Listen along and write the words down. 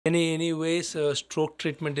Any ways stroke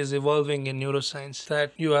treatment is evolving in neuroscience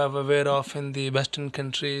that you are aware of in the Western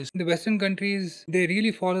countries? The Western countries, they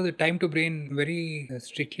really follow the time to brain very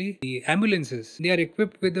strictly. The ambulances, they are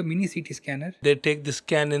equipped with a mini CT scanner They take the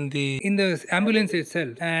scan in the ambulance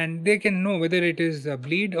itself, and they can know whether it is a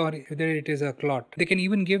bleed or whether it is a clot. They can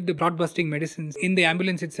even give the clot-busting medicines in the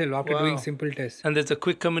ambulance itself after doing simple tests. And there's a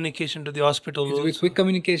quick communication to the hospital. It's with quick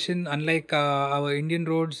communication. Unlike our Indian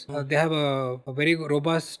roads, they have a very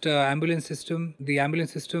robust ambulance system. The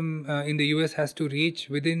ambulance system in the US has to reach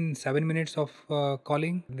within 7 minutes of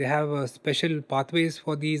calling. They have special pathways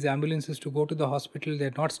for these ambulances to go to the hospital.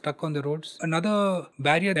 They're not stuck on the roads. Another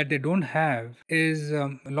barrier that they don't have is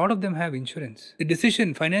a lot of them have insurance.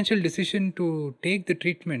 The financial decision to take the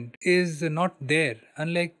treatment is not there.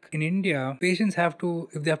 Unlike in India, patients have to,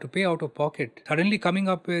 if they have to pay out of pocket, suddenly coming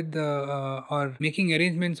up with or making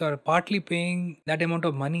arrangements or partly paying that amount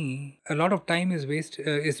of money, a lot of time is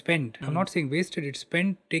spent. I'm not saying wasted, it's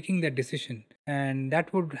spent taking that decision. And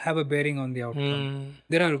that would have a bearing on the outcome.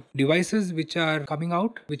 There are devices which are coming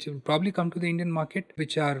out, which will probably come to the Indian market,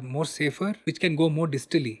 which are more safer, which can go more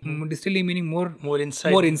distally. Distally meaning more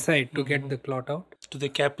inside to get the clot out. To the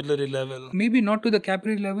capillary level. Maybe not to the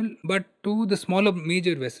capillary level, but to the smaller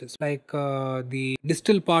major vessels, like the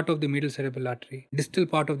distal part of the middle cerebral artery, distal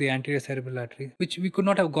part of the anterior cerebral artery, which we could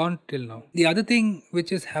not have gone till now. The other thing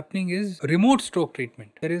which is happening is remote stroke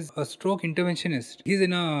treatment. There is a stroke interventionist. He's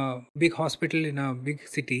in a big hospital in a big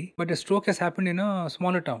city, but a stroke has happened in a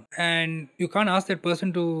smaller town, and you can't ask that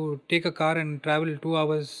person to take a car and travel 2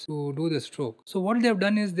 hours to do the stroke. So what they have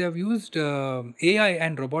done is they have used AI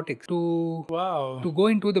and robotics to go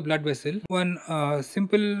into the blood vessel. One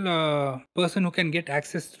simple person who can get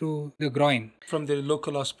access through the groin from the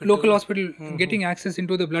local hospital. Getting access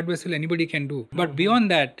into the blood vessel, anybody can do. But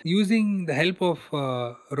beyond that, using the help of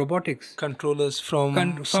robotics, controllers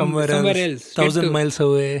from somewhere else 1,000 miles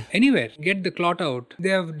away, anywhere, get the clot out. They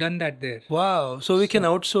have done that there. Wow. So we can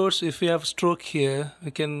outsource. If we have stroke here,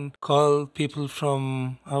 we can call people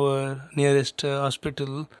from our nearest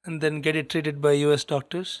hospital and then get it treated by US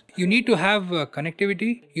doctors. You need to have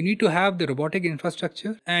connectivity, you need to have the robotic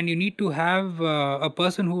infrastructure, and you need to have a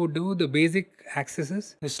person who would do the basic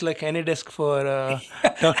accesses. It's like AnyDesk for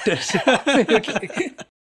doctors.